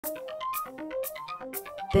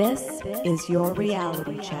This is your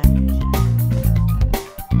reality check.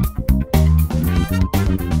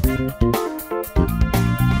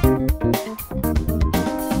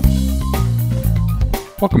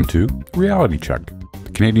 Welcome to Reality Check,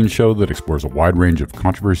 the Canadian show that explores a wide range of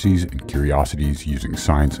controversies and curiosities using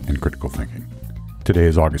science and critical thinking. Today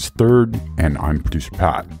is August 3rd, and I'm producer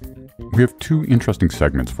Pat. We have two interesting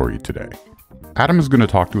segments for you today. Adam is going to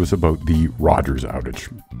talk to us about the Rogers outage,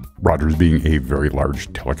 Rogers being a very large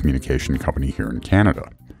telecommunication company here in Canada.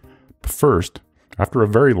 But first, after a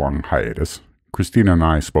very long hiatus, Christina and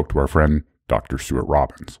I spoke to our friend, Dr. Stuart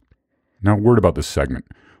Robbins. Now, a word about this segment.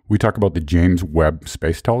 We talk about the James Webb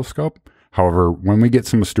Space Telescope. However, when we get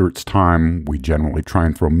some of Stuart's time, we generally try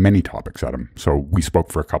and throw many topics at him, so we spoke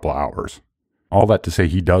for a couple of hours. All that to say,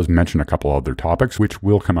 he does mention a couple other topics, which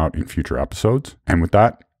will come out in future episodes. And with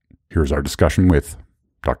that, here's our discussion with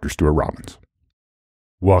Dr. Stuart Robbins.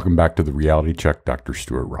 Welcome back to the Reality Check, Dr.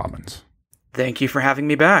 Stuart Robbins. Thank you for having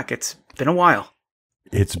me back. It's been a while.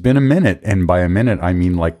 It's been a minute, and by a minute, I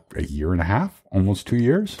mean like a year and a half, almost 2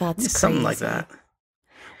 years. That's something crazy. like that.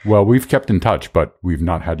 Well, we've kept in touch, but we've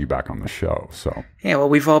not had you back on the show, so. Yeah, well,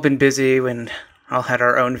 we've all been busy and all had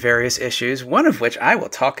our own various issues, one of which I will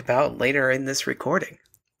talk about later in this recording.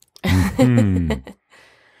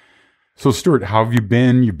 So, Stuart, how have you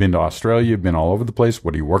been? You've been to Australia. You've been all over the place.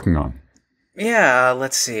 What are you working on? Yeah,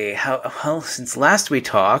 let's see. Well, since last we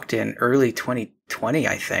talked in early 2020,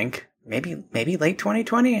 I think. Maybe late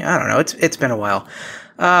 2020? I don't know. It's been a while.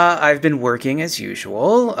 I've been working as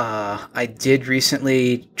usual. I did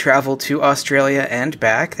recently travel to Australia and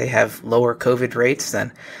back. They have lower COVID rates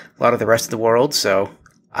than a lot of the rest of the world, so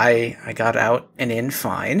I got out and in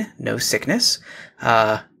fine. No sickness.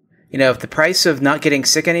 If the price of not getting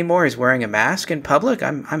sick anymore is wearing a mask in public,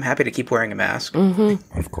 I'm happy to keep wearing a mask.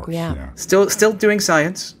 Mm-hmm. Of course, yeah. Still doing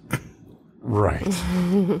science. Right.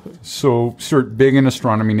 So, Stuart, big in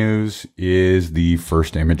astronomy news is the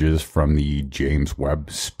first images from the James Webb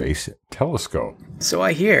Space Telescope. So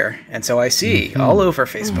I hear, and so I see, all over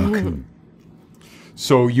Facebook. Mm-hmm.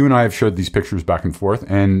 So you and I have shared these pictures back and forth,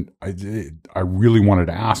 and I really wanted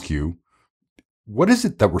to ask you, what is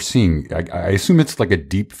it that we're seeing? I assume it's like a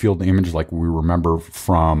deep field image like we remember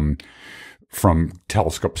from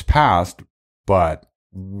telescopes past, but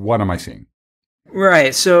what am I seeing?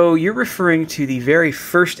 Right, so you're referring to the very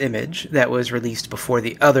first image that was released before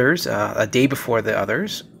the others, a day before the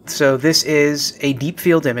others. So this is a deep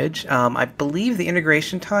field image. I believe the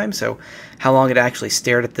integration time, so how long it actually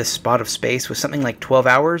stared at this spot of space, was something like 12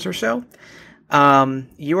 hours or so.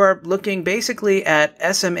 You are looking basically at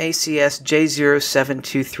SMACS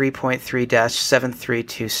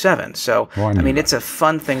J0723.3-7327. So, it's a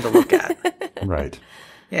fun thing to look at. Right.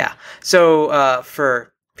 Yeah. So, for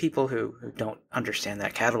people who don't understand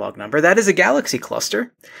that catalog number, that is a galaxy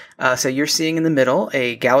cluster. So you're seeing in the middle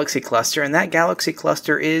a galaxy cluster, and that galaxy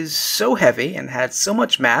cluster is so heavy and had so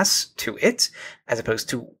much mass to it, as opposed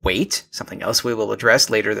to weight, something else we will address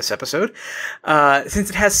later this episode. Since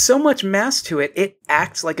it has so much mass to it, it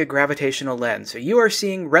acts like a gravitational lens. So you are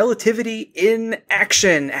seeing relativity in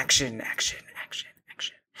action.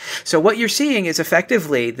 So what you're seeing is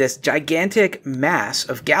effectively this gigantic mass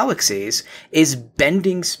of galaxies is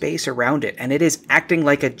bending space around it, and it is acting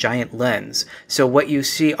like a giant lens. So what you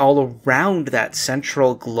see all around that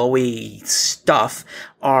central glowy stuff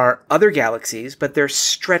are other galaxies, but they're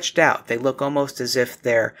stretched out. They look almost as if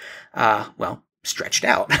they're, stretched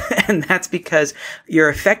out. And that's because you're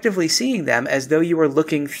effectively seeing them as though you were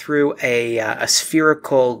looking through a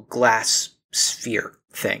spherical glass sphere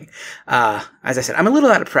thing. As I said, I'm a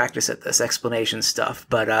little out of practice at this explanation stuff,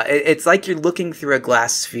 but it's like you're looking through a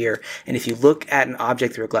glass sphere, and if you look at an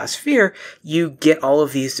object through a glass sphere, you get all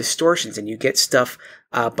of these distortions, and you get stuff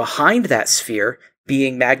behind that sphere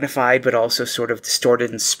being magnified, but also sort of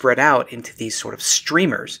distorted and spread out into these sort of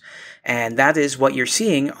streamers. And that is what you're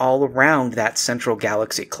seeing all around that central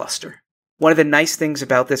galaxy cluster. One of the nice things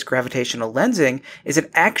about this gravitational lensing is it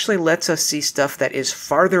actually lets us see stuff that is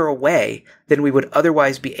farther away than we would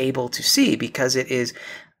otherwise be able to see, because it is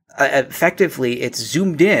effectively, it's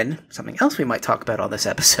zoomed in, something else we might talk about on this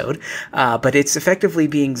episode, but it's effectively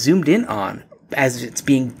being zoomed in on as it's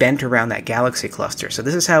being bent around that galaxy cluster. So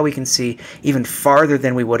this is how we can see even farther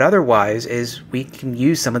than we would otherwise, is we can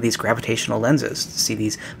use some of these gravitational lenses to see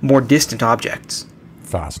these more distant objects.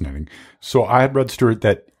 Fascinating. So I had read, Stuart,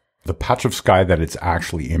 that the patch of sky that it's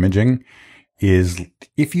actually imaging is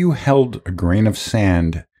if you held a grain of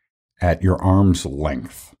sand at your arm's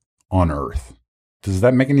length on Earth. Does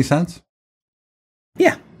that make any sense?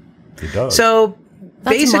 Yeah. It does. So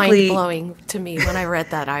that's basically mind-blowing to me. When I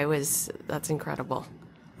read that, that's incredible.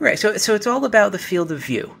 Right. So it's all about the field of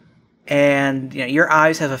view. And your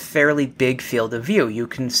eyes have a fairly big field of view. You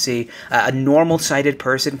can see a normal-sighted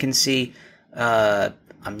person can see.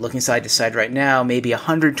 I'm looking side to side right now. Maybe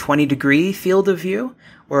 120-degree field of view,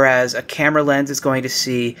 whereas a camera lens is going to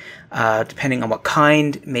see, depending on what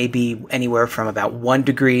kind, maybe anywhere from about 1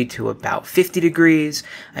 degree to about 50 degrees.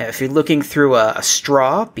 If you're looking through a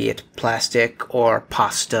straw, be it plastic or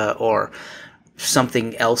pasta or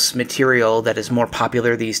something else material that is more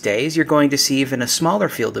popular these days, you're going to see even a smaller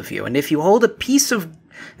field of view. And if you hold a piece of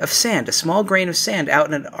sand, a small grain of sand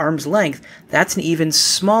out at an arm's length, that's an even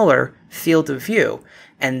smaller field of view.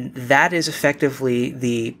 And that is effectively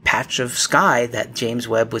the patch of sky that James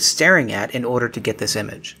Webb was staring at in order to get this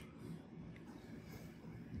image.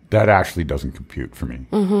 That actually doesn't compute for me.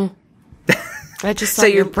 Mm-hmm. I just saw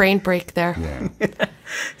your brain break there. Yeah.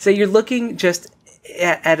 So you're looking just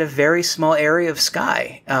at a very small area of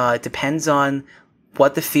sky. It depends on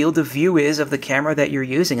what the field of view is of the camera that you're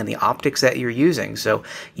using and the optics that you're using. So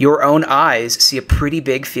your own eyes see a pretty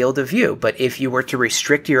big field of view. But if you were to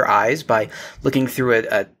restrict your eyes by looking through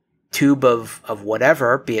a tube of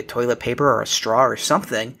whatever, be it toilet paper or a straw or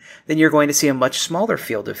something, then you're going to see a much smaller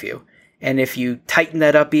field of view. And if you tighten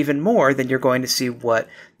that up even more, then you're going to see what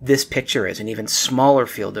this picture is, an even smaller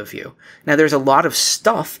field of view. Now, there's a lot of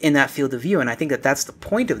stuff in that field of view, and I think that that's the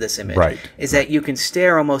point of this image, right, is that you can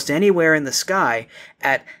stare almost anywhere in the sky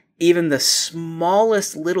at even the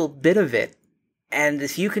smallest little bit of it, and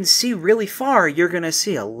if you can see really far, you're going to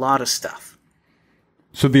see a lot of stuff.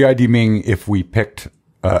 So the idea being, if we picked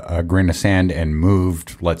a grain of sand and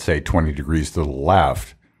moved, let's say, 20 degrees to the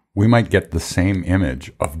left, we might get the same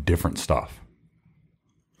image of different stuff.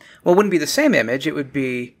 Well, it wouldn't be the same image. It would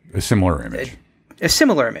be a similar image. A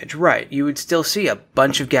similar image, right. You would still see a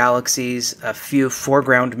bunch of galaxies, a few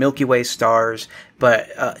foreground Milky Way stars, but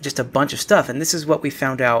just a bunch of stuff. And this is what we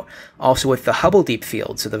found out also with the Hubble Deep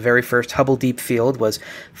Field. So the very first Hubble Deep Field was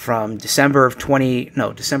from December of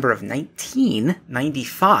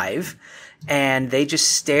 1995. And they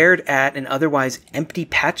just stared at an otherwise empty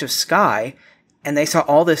patch of sky, and they saw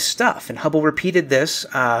all this stuff. And Hubble repeated this,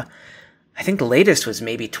 I think the latest was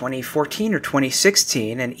maybe 2014 or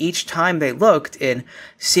 2016, and each time they looked in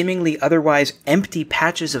seemingly otherwise empty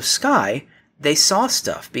patches of sky, they saw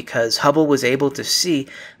stuff, because Hubble was able to see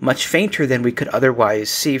much fainter than we could otherwise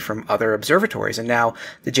see from other observatories. And now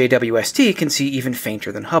the JWST can see even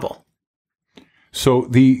fainter than Hubble. So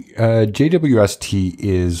the JWST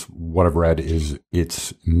is, what I've read, is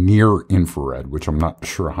it's near infrared, which I'm not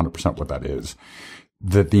sure 100% what that is.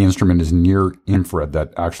 That the instrument is near infrared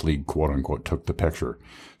that actually, quote unquote, took the picture.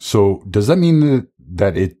 So does that mean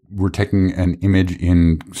that we're taking an image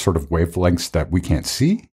in sort of wavelengths that we can't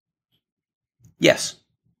see? Yes.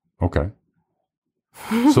 Okay.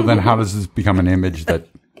 So then how does this become an image that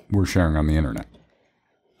we're sharing on the internet?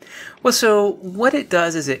 Well, so what it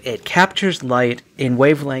does is it captures light in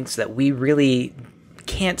wavelengths that we really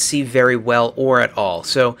can't see very well or at all.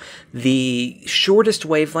 So the shortest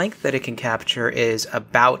wavelength that it can capture is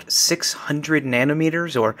about 600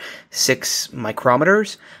 nanometers or 6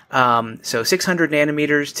 micrometers. So 600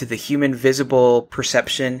 nanometers to the human visible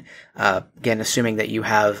perception, again, assuming that you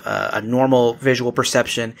have a normal visual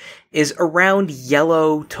perception, is around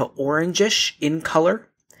yellow to orangish in color.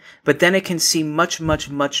 But then it can see much, much,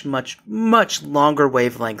 much, much, much longer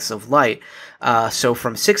wavelengths of light. So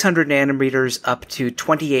from 600 nanometers up to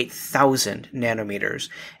 28,000 nanometers.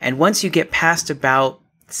 And once you get past about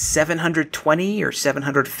 720 or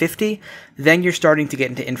 750, then you're starting to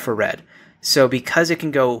get into infrared. So because it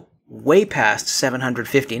can go way past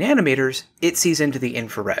 750 nanometers, it sees into the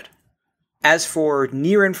infrared. As for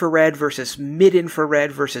near infrared versus mid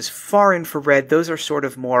infrared versus far infrared, those are sort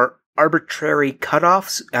of more arbitrary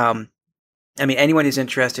cutoffs. I mean, anyone who's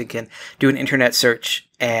interested can do an internet search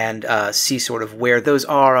and see sort of where those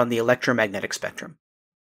are on the electromagnetic spectrum.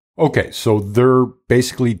 Okay, so they're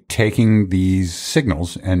basically taking these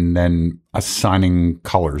signals and then assigning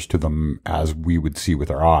colors to them as we would see with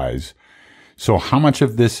our eyes. So how much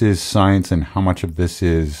of this is science and how much of this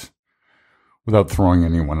is, without throwing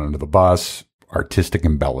anyone under the bus, artistic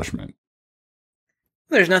embellishment?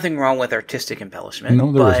 There's nothing wrong with artistic embellishment.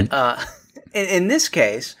 No, there isn't. In this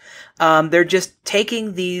case, they're just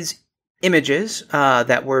taking these images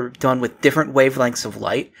that were done with different wavelengths of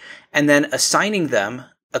light and then assigning them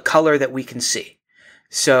a color that we can see.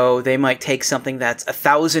 So they might take something that's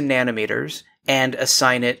 1,000 nanometers and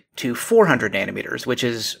assign it to 400 nanometers, which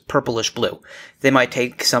is purplish blue. They might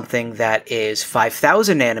take something that is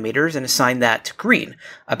 5,000 nanometers and assign that to green,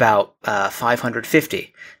 about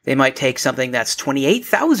 550. They might take something that's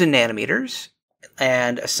 28,000 nanometers,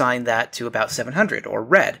 and assign that to about 700, or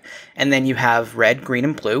red. And then you have red, green,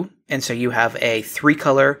 and blue. And so you have a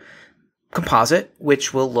 3-color composite,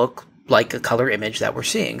 which will look like a color image that we're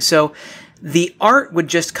seeing. So the art would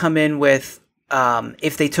just come in with,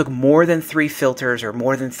 if they took more than 3 filters or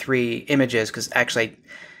more than 3 images, because actually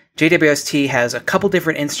JWST has a couple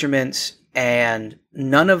different instruments, and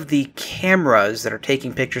none of the cameras that are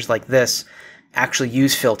taking pictures like this actually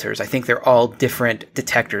use filters. I think they're all different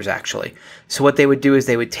detectors, actually. So what they would do is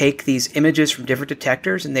they would take these images from different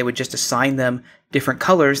detectors and they would just assign them different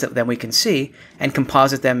colors that then we can see and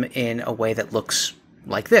composite them in a way that looks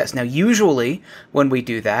like this. Now, usually when we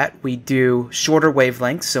do that, we do shorter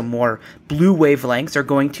wavelengths, so more blue wavelengths are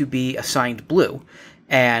going to be assigned blue,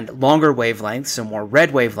 and longer wavelengths, so more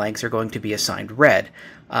red wavelengths, are going to be assigned red.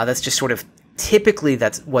 That's just sort of typically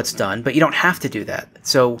that's what's done, but you don't have to do that.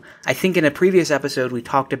 So I think in a previous episode, we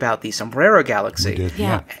talked about the Sombrero Galaxy. We did,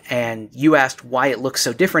 Yeah. And you asked why it looks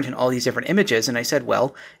so different in all these different images. And I said,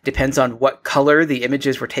 well, it depends on what color the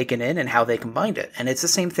images were taken in and how they combined it. And it's the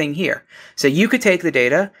same thing here. So you could take the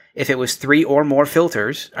data, if it was 3 or more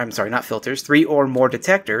filters, I'm sorry, not filters, 3 or more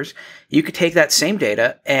detectors, you could take that same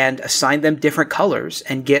data and assign them different colors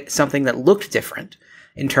and get something that looked different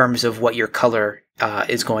in terms of what your color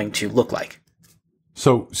is going to look like.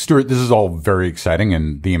 So, Stuart, this is all very exciting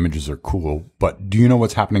and the images are cool, but do you know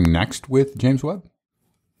what's happening next with James Webb?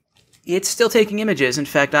 It's still taking images. In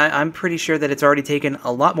fact, I'm pretty sure that it's already taken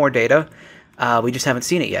a lot more data. We just haven't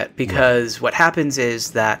seen it yet, because what happens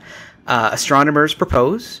is that astronomers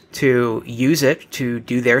propose to use it to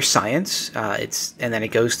do their science. And then it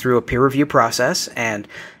goes through a peer review process and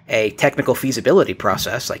a technical feasibility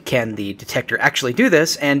process. Like, can the detector actually do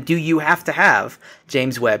this? And do you have to have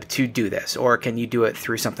James Webb to do this? Or can you do it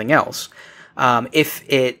through something else? If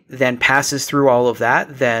it then passes through all of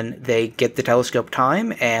that, then they get the telescope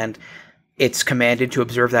time and it's commanded to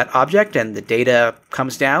observe that object, and the data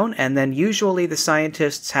comes down. And then usually the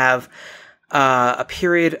scientists have a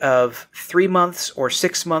period of 3 months or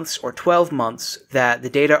 6 months or 12 months that the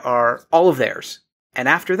data are all of theirs. And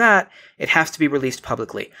after that, it has to be released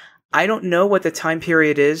publicly. I don't know what the time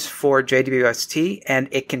period is for JWST, and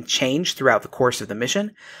it can change throughout the course of the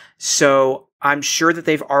mission. So I'm sure that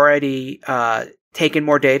they've already taken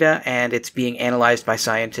more data, and it's being analyzed by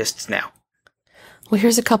scientists now. Well,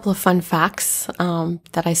 here's a couple of fun facts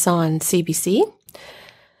that I saw on CBC.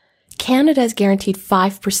 Canada is guaranteed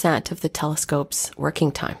 5% of the telescope's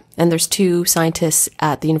working time. And there's 2 scientists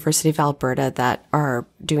at the University of Alberta that are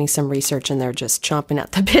doing some research, and they're just chomping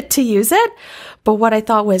at the bit to use it. But what I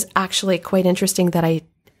thought was actually quite interesting that I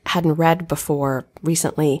hadn't read before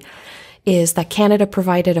recently is that Canada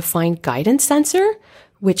provided a fine guidance sensor,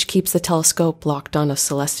 which keeps the telescope locked on a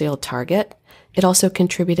celestial target. It also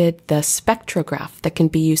contributed the spectrograph that can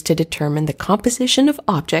be used to determine the composition of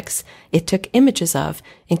objects it took images of,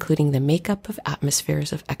 including the makeup of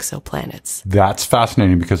atmospheres of exoplanets. That's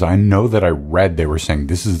fascinating, because I know that I read they were saying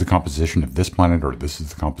this is the composition of this planet or this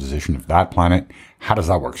is the composition of that planet. How does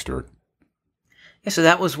that work, Stuart? Yeah, so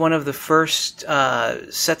that was one of the first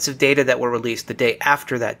sets of data that were released the day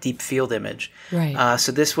after that deep field image. Right.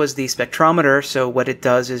 So this was the spectrometer. So what it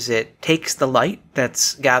does is it takes the light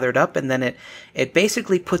that's gathered up, and then it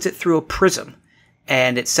basically puts it through a prism,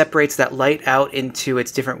 and it separates that light out into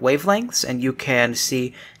its different wavelengths, and you can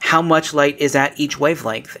see how much light is at each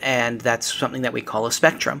wavelength, and that's something that we call a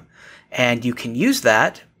spectrum. And you can use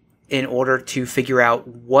that in order to figure out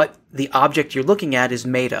what the object you're looking at is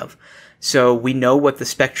made of. So we know what the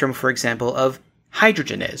spectrum, for example, of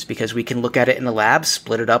hydrogen is, because we can look at it in the lab,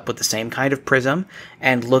 split it up with the same kind of prism,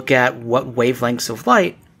 and look at what wavelengths of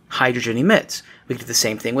light hydrogen emits. We can do the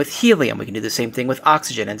same thing with helium. We can do the same thing with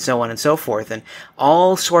oxygen, and so on and so forth, and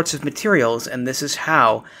all sorts of materials. And this is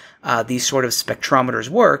how these sort of spectrometers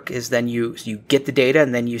work, is then you get the data,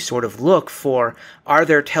 and then you sort of look for, are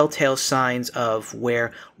there telltale signs of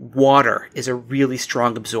where water is a really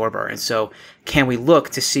strong absorber? And so can we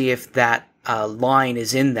look to see if that line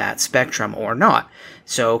is in that spectrum or not?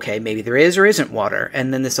 So, okay, maybe there is or isn't water.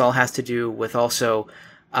 And then this all has to do with also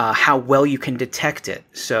how well you can detect it.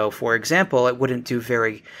 So, for example, it wouldn't do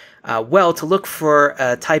very well to look for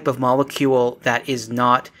a type of molecule that is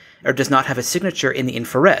not or does not have a signature in the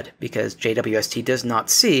infrared, because JWST does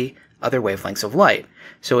not see other wavelengths of light.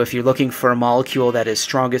 So if you're looking for a molecule that is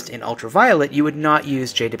strongest in ultraviolet, you would not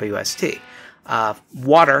use JWST.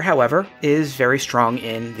 Water, however, is very strong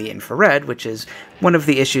in the infrared, which is one of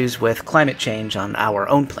the issues with climate change on our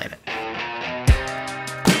own planet.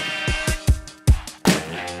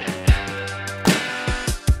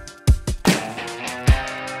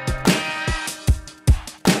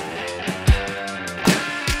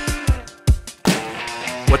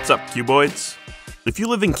 What's up, cuboids? If you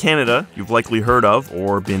live in Canada, you've likely heard of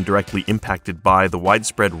or been directly impacted by the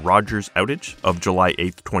widespread Rogers outage of July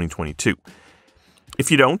 8th, 2022. If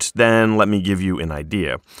you don't, then let me give you an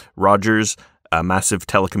idea. Rogers, a massive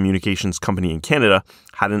telecommunications company in Canada,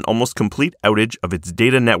 had an almost complete outage of its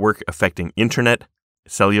data network affecting internet,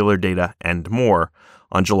 cellular data, and more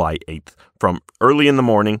on July 8th, from early in the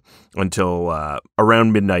morning until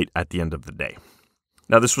around midnight at the end of the day.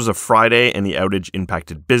 Now, this was a Friday, and the outage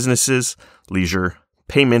impacted businesses, leisure,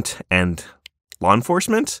 payment, and law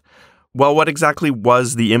enforcement. Well, what exactly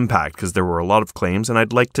was the impact? Because there were a lot of claims, and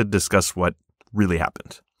I'd like to discuss what really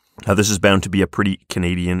happened. Now, this is bound to be a pretty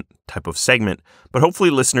Canadian type of segment, but hopefully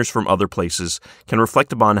listeners from other places can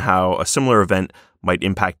reflect upon how a similar event might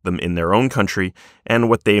impact them in their own country and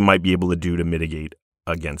what they might be able to do to mitigate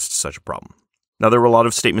against such a problem. Now, there were a lot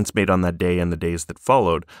of statements made on that day and the days that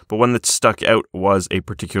followed, but one that stuck out was a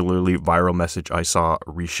particularly viral message I saw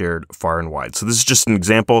reshared far and wide. So this is just an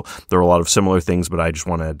example. There are a lot of similar things, but I just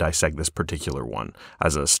want to dissect this particular one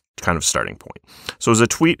as a kind of starting point. So it was a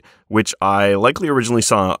tweet which I likely originally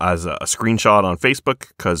saw as a screenshot on Facebook,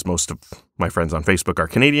 because most of my friends on Facebook are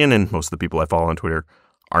Canadian and most of the people I follow on Twitter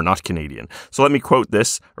are not Canadian. So let me quote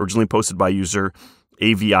this, originally posted by user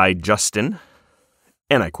AVI Justin,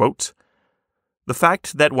 and I quote, "The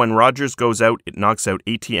fact that when Rogers goes out, it knocks out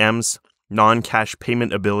ATMs, non-cash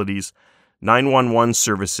payment abilities, 911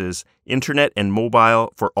 services, internet and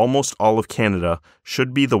mobile for almost all of Canada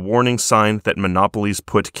should be the warning sign that monopolies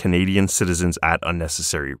put Canadian citizens at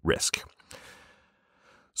unnecessary risk."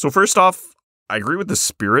 So first off, I agree with the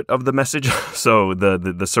spirit of the message. So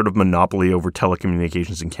the sort of monopoly over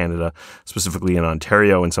telecommunications in Canada, specifically in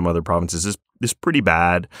Ontario and some other provinces, is pretty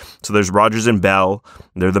bad. So there's Rogers and Bell,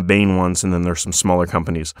 they're the main ones, and then there's some smaller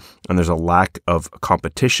companies. And there's a lack of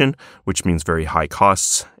competition, which means very high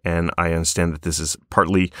costs. And I understand that this is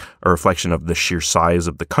partly a reflection of the sheer size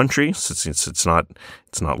of the country. So it's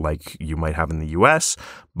not like you might have in the US,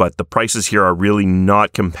 but the prices here are really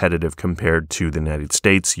not competitive compared to the United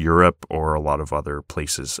States, Europe, or a lot of other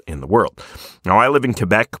places in the world. Now, I live in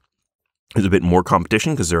Quebec. There's a bit more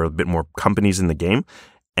competition because there are a bit more companies in the game,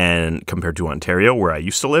 and compared to Ontario, where I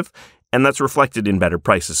used to live, and that's reflected in better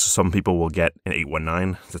prices. So some people will get an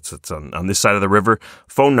 819, that's on this side of the river,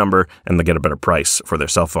 phone number, and they'll get a better price for their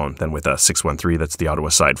cell phone than with a 613, that's the Ottawa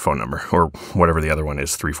side phone number, or whatever the other one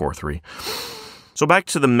is, 343. So back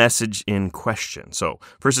to the message in question. So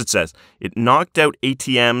first it says, it knocked out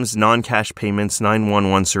ATMs, non-cash payments,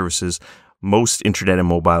 911 services, most internet and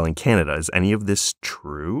mobile in Canada. Is any of this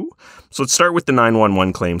true? So let's start with the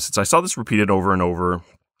 911 claims, since I saw this repeated over and over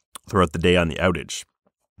throughout the day on the outage.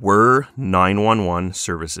 Were 911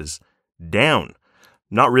 services down?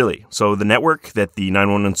 Not really. So the network that the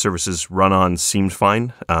 911 services run on seemed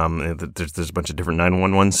fine. There's a bunch of different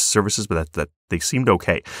 911 services, but that they seemed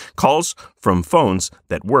okay. Calls from phones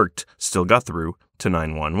that worked still got through to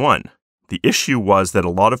 911. The issue was that a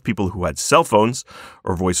lot of people who had cell phones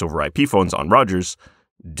or voice over IP phones on Rogers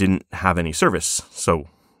didn't have any service, so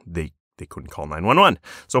they couldn't call 911.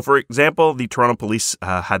 So for example, the Toronto Police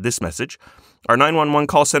had this message: our 911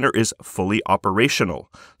 call center is fully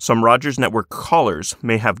operational. Some Rogers network callers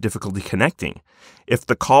may have difficulty connecting. If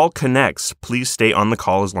the call connects, please stay on the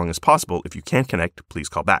call as long as possible. If you can't connect, please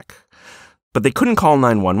call back. But they couldn't call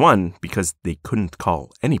 911 because they couldn't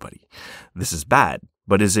call anybody. This is bad,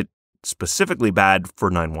 but is it specifically bad for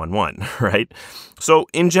 911, right? So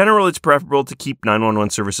in general, it's preferable to keep 911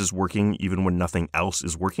 services working even when nothing else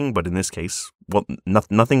is working. But in this case, well,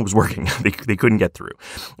 nothing was working. They couldn't get through.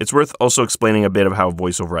 It's worth also explaining a bit of how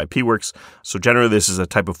voice over IP works. So generally, this is a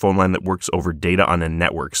type of phone line that works over data on a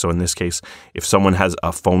network. So in this case, if someone has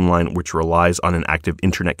a phone line which relies on an active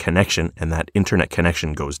internet connection and that internet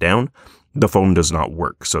connection goes down, the phone does not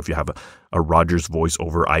work. So if you have a Rogers voice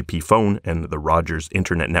over IP phone and the Rogers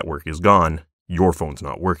internet network is gone, your phone's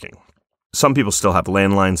not working. Some people still have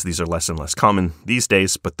landlines. These are less and less common these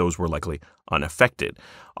days, but those were likely unaffected.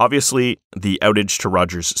 Obviously, the outage to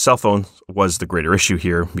Rogers' cell phone was the greater issue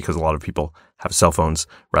here because a lot of people have cell phones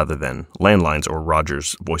rather than landlines or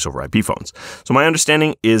Rogers voice over IP phones. So my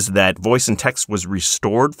understanding is that voice and text was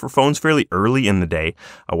restored for phones fairly early in the day,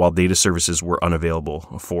 while data services were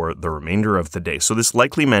unavailable for the remainder of the day. So this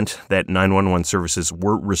likely meant that 911 services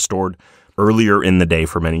were restored earlier in the day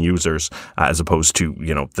for many users, as opposed to,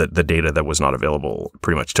 the data that was not available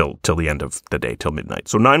pretty much till the end of the day, till midnight.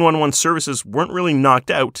 So 911 services weren't really knocked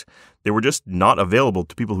out. They were just not available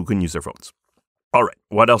to people who couldn't use their phones. All right,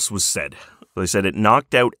 what else was said? They said it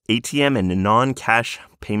knocked out ATM and non-cash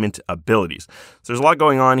payment abilities. So there's a lot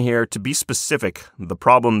going on here. To be specific, the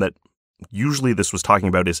problem that usually this was talking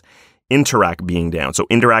about is Interac being down. So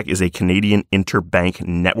Interac is a Canadian interbank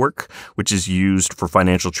network, which is used for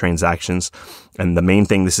financial transactions. And the main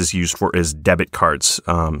thing this is used for is debit cards.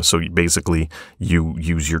 So basically, you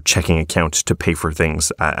use your checking account to pay for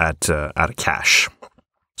things at a cash.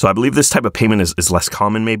 So I believe this type of payment is less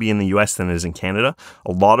common maybe in the US than it is in Canada.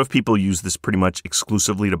 A lot of people use this pretty much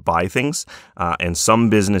exclusively to buy things. And some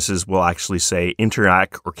businesses will actually say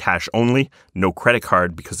Interac or cash only, no credit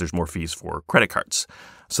card, because there's more fees for credit cards.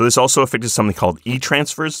 So this also affected something called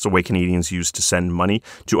e-transfers. It's a way Canadians use to send money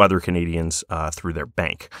to other Canadians through their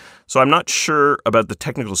bank. So I'm not sure about the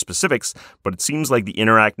technical specifics, but it seems like the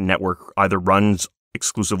Interac network either runs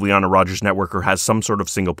exclusively on a Rogers network or has some sort of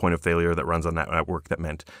single point of failure that runs on that network that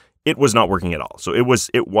meant it was not working at all. So it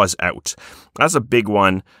was out. That's a big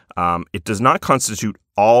one. It does not constitute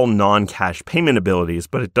all non-cash payment abilities,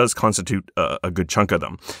 but it does constitute a good chunk of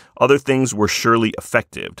them. Other things were surely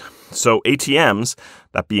affected. So ATMs,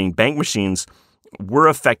 that being bank machines, were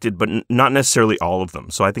affected, but not necessarily all of them.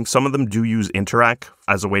 So I think some of them do use Interac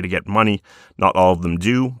as a way to get money. Not all of them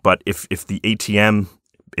do, but if the ATM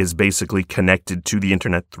is basically connected to the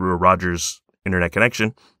internet through a Rogers internet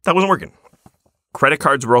connection, that wasn't working. Credit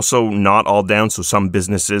cards were also not all down, so some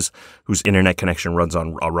businesses whose internet connection runs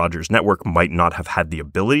on a Rogers network might not have had the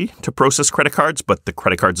ability to process credit cards, but the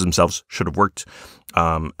credit cards themselves should have worked.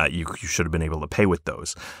 You should have been able to pay with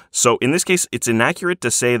those. So in this case, it's inaccurate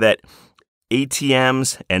to say that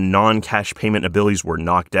ATMs and non-cash payment abilities were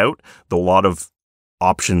knocked out, though a lot of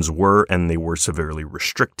options were, and they were severely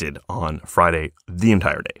restricted on Friday the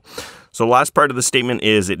entire day. So the last part of the statement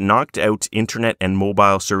is it knocked out internet and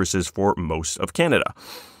mobile services for most of Canada.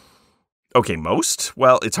 Okay, most?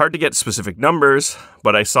 Well, it's hard to get specific numbers,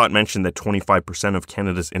 but I saw it mentioned that 25% of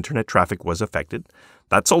Canada's internet traffic was affected.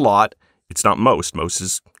 That's a lot. It's not most. Most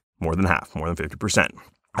is more than half, more than 50%.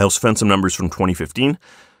 I also found some numbers from 2015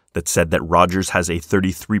 that said that Rogers has a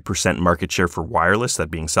 33% market share for wireless,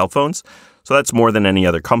 that being cell phones. So that's more than any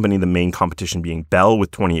other company, the main competition being Bell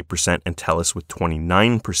with 28% and TELUS with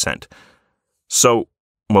 29%. So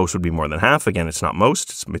most would be more than half. Again, it's not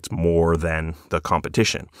most, it's more than the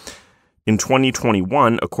competition. In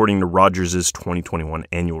 2021, according to Rogers' 2021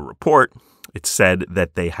 annual report, it said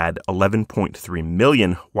that they had 11.3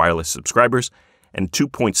 million wireless subscribers and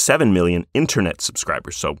 2.7 million internet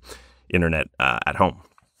subscribers, so internet at home.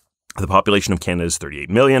 The population of Canada is 38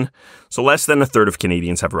 million, so less than a third of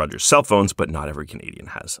Canadians have Rogers cell phones, but not every Canadian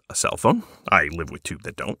has a cell phone. I live with two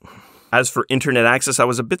that don't. As for internet access, I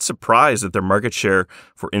was a bit surprised that their market share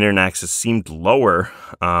for internet access seemed lower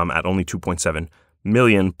at only 2.7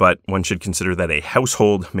 million, but one should consider that a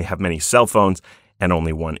household may have many cell phones and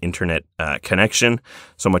only one internet connection.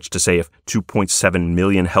 So much to say if 2.7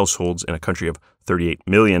 million households in a country of 38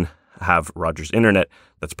 million have Rogers internet,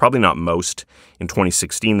 that's probably not most. In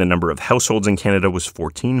 2016, the number of households in Canada was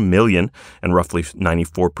 14 million, and roughly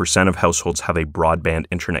 94% of households have a broadband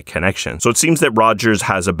internet connection. So it seems that Rogers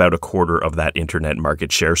has about a quarter of that internet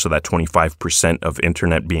market share, so that 25% of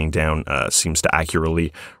internet being down seems to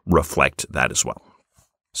accurately reflect that as well.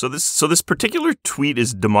 So this particular tweet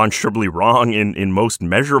is demonstrably wrong in most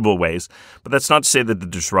measurable ways, but that's not to say that the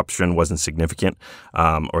disruption wasn't significant,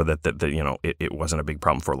 or that it wasn't a big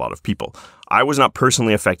problem for a lot of people. I was not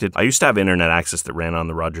personally affected. I used to have internet access that ran on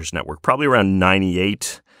the Rogers network, probably around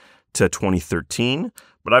 98 to 2013.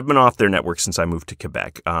 But I've been off their network since I moved to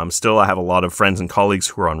Quebec. Still, I have a lot of friends and colleagues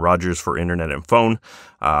who are on Rogers for internet and phone.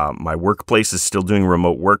 My workplace is still doing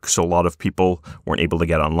remote work, so a lot of people weren't able to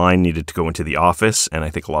get online, needed to go into the office, and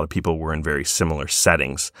I think a lot of people were in very similar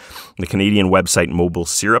settings. The Canadian website Mobile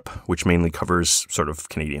Syrup, which mainly covers sort of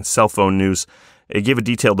Canadian cell phone news, it gave a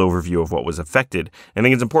detailed overview of what was affected. I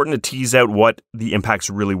think it's important to tease out what the impacts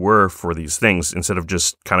really were for these things, instead of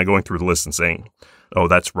just kind of going through the list and saying, oh,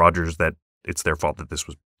 that's Rogers, that it's their fault that this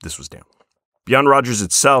was down. Beyond Rogers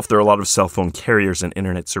itself, there are a lot of cell phone carriers and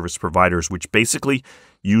internet service providers which basically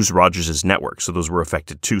use Rogers' network. So those were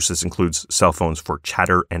affected too. So this includes cell phones for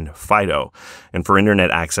Chatter and Fido. And for internet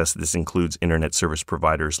access, this includes internet service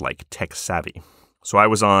providers like TechSavvy. So I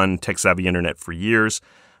was on TechSavvy Internet for years.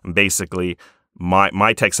 And basically, my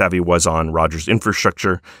TechSavvy was on Rogers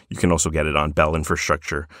infrastructure. You can also get it on Bell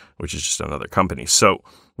infrastructure, which is just another company. So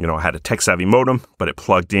I had a TechSavvy modem, but it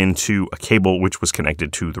plugged into a cable which was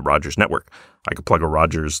connected to the Rogers network. I could plug a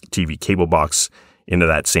Rogers TV cable box into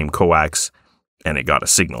that same coax, and it got a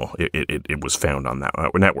signal. It was found on that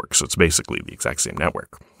network, so it's basically the exact same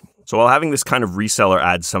network. So while having this kind of reseller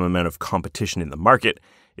adds some amount of competition in the market,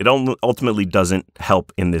 it ultimately doesn't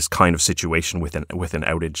help in this kind of situation with an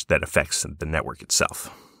outage that affects the network itself.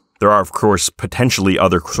 There are, of course, potentially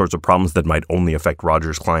other sorts of problems that might only affect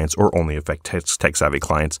Rogers clients or only affect TechSavvy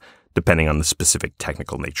clients, depending on the specific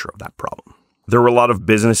technical nature of that problem. There were a lot of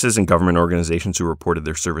businesses and government organizations who reported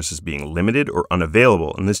their services being limited or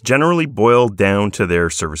unavailable, and this generally boiled down to their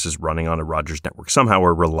services running on a Rogers network somehow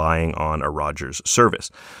or relying on a Rogers service.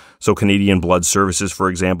 So Canadian Blood Services, for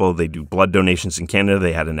example, they do blood donations in Canada.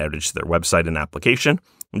 They had an outage to their website and application.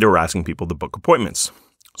 They were asking people to book appointments.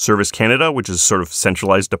 Service Canada, which is a sort of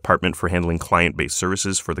centralized department for handling client-based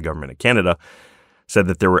services for the Government of Canada, said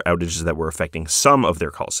that there were outages that were affecting some of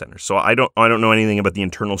their call centers. So I don't know anything about the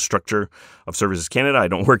internal structure of Services Canada. I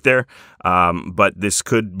don't work there, but this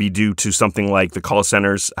could be due to something like the call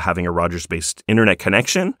centers having a Rogers-based internet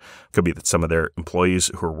connection. Could be that some of their employees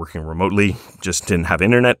who are working remotely just didn't have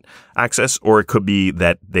internet access, or it could be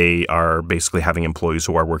that they are basically having employees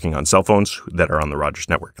who are working on cell phones that are on the Rogers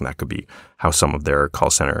network, and that could be how some of their call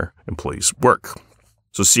center employees work.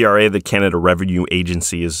 So CRA, the Canada Revenue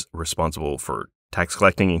Agency, is responsible for tax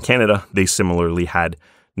collecting in Canada. They similarly had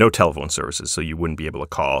no telephone services, so you wouldn't be able to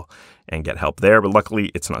call and get help there. But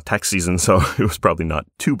luckily, it's not tax season, so it was probably not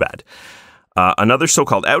too bad. Another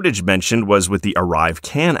so-called outage mentioned was with the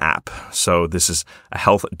ArriveCan app. So this is a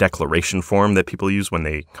health declaration form that people use when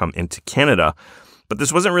they come into Canada. But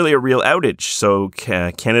this wasn't really a real outage. So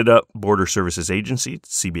Canada Border Services Agency,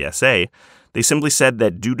 CBSA, they simply said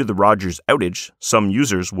that due to the Rogers outage, some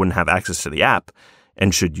users wouldn't have access to the app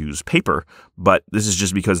and should use paper, but this is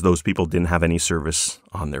just because those people didn't have any service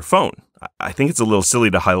on their phone. I think it's a little silly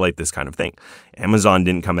to highlight this kind of thing. Amazon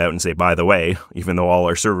didn't come out and say, by the way, even though all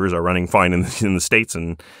our servers are running fine in the States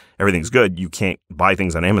and everything's good, you can't buy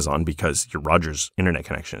things on Amazon because your Rogers internet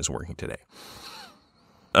connection is working today.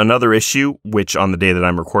 Another issue, which on the day that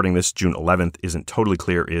I'm recording this, June 11th, isn't totally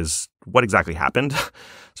clear, is what exactly happened.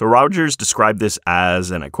 So Rogers described this as,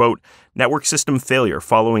 and I quote, network system failure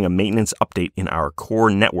following a maintenance update in our core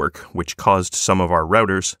network, which caused some of our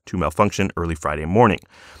routers to malfunction early Friday morning.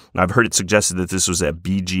 Now, I've heard it suggested that this was a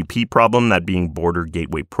BGP problem, that being Border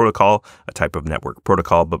Gateway Protocol, a type of network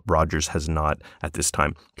protocol, but Rogers has not at this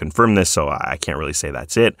time confirmed this, so I can't really say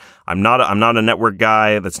that's it. I'm not a network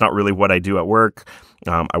guy. That's not really what I do at work.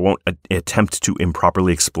 I won't attempt to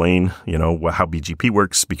improperly explain, how BGP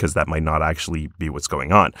works, because that might not actually be what's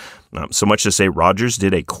going on. So much to say, Rogers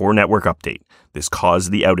did a core network update. This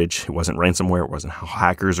caused the outage. It wasn't ransomware. It wasn't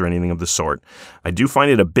hackers or anything of the sort. I do find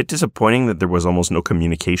it a bit disappointing that there was almost no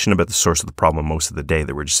communication about the source of the problem most of the day.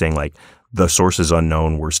 They were just saying, like, the source is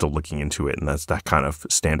unknown. We're still looking into it. And that's that kind of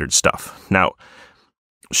standard stuff. Now,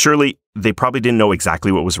 surely they probably didn't know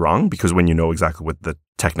exactly what was wrong, because when you know exactly what the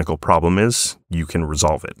technical problem is, you can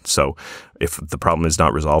resolve it. So if the problem is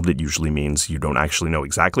not resolved, it usually means you don't actually know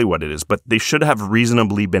exactly what it is. But they should have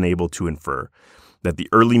reasonably been able to infer that the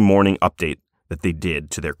early morning update that they did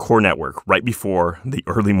to their core network right before the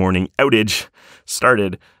early morning outage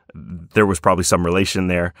started, there was probably some relation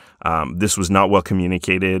there. This was not well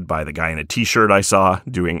communicated by the guy in a t-shirt I saw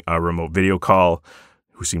doing a remote video call,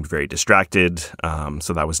 who seemed very distracted.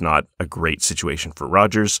 So that was not a great situation for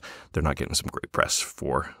Rogers. They're not getting some great press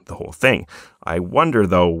for the whole thing. I wonder,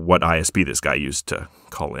 though, what ISP this guy used to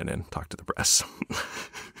call in and talk to the press.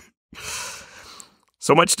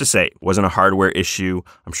 So much to say. It wasn't a hardware issue.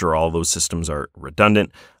 I'm sure all those systems are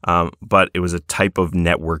redundant, but it was a type of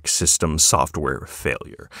network system software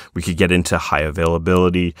failure. We could get into high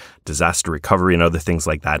availability, disaster recovery, and other things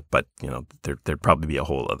like that, but there'd probably be a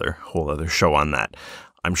whole other show on that.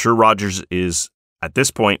 I'm sure Rogers is, at this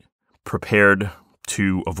point, prepared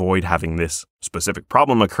to avoid having this specific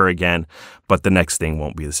problem occur again, but the next thing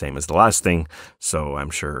won't be the same as the last thing, so I'm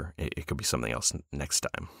sure it could be something else next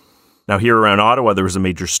time. Now, here around Ottawa, there was a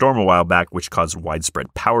major storm a while back which caused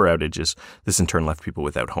widespread power outages. This in turn left people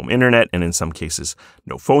without home internet and in some cases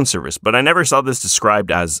no phone service. But I never saw this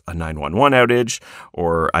described as a 911 outage,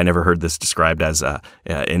 or I never heard this described as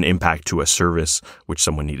an impact to a service which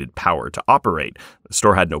someone needed power to operate. The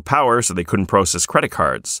store had no power, so they couldn't process credit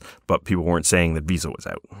cards, but people weren't saying that Visa was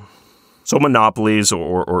out. So monopolies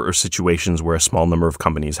or situations where a small number of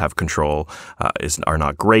companies have control are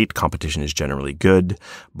not great. Competition is generally good.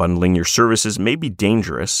 Bundling your services may be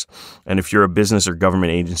dangerous. And if you're a business or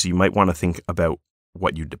government agency, you might want to think about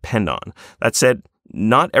what you depend on. That said,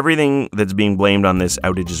 not everything that's being blamed on this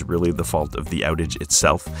outage is really the fault of the outage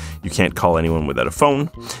itself. You can't call anyone without a phone.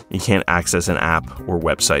 You can't access an app or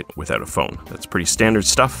website without a phone. That's pretty standard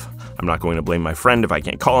stuff. I'm not going to blame my friend if I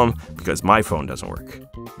can't call him because my phone doesn't work.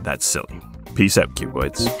 That's silly. Peace out,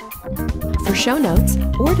 cuboids. For show notes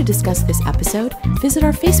or to discuss this episode, visit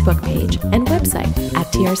our Facebook page and website at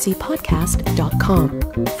trcpodcast.com.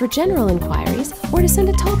 For general inquiries or to send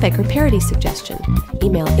a topic or parody suggestion,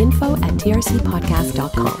 email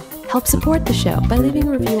info@trcpodcast.com. Help support the show by leaving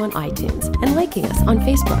a review on iTunes and liking us on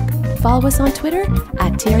Facebook. Follow us on Twitter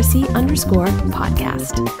at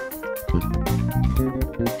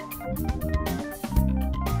TRC_podcast.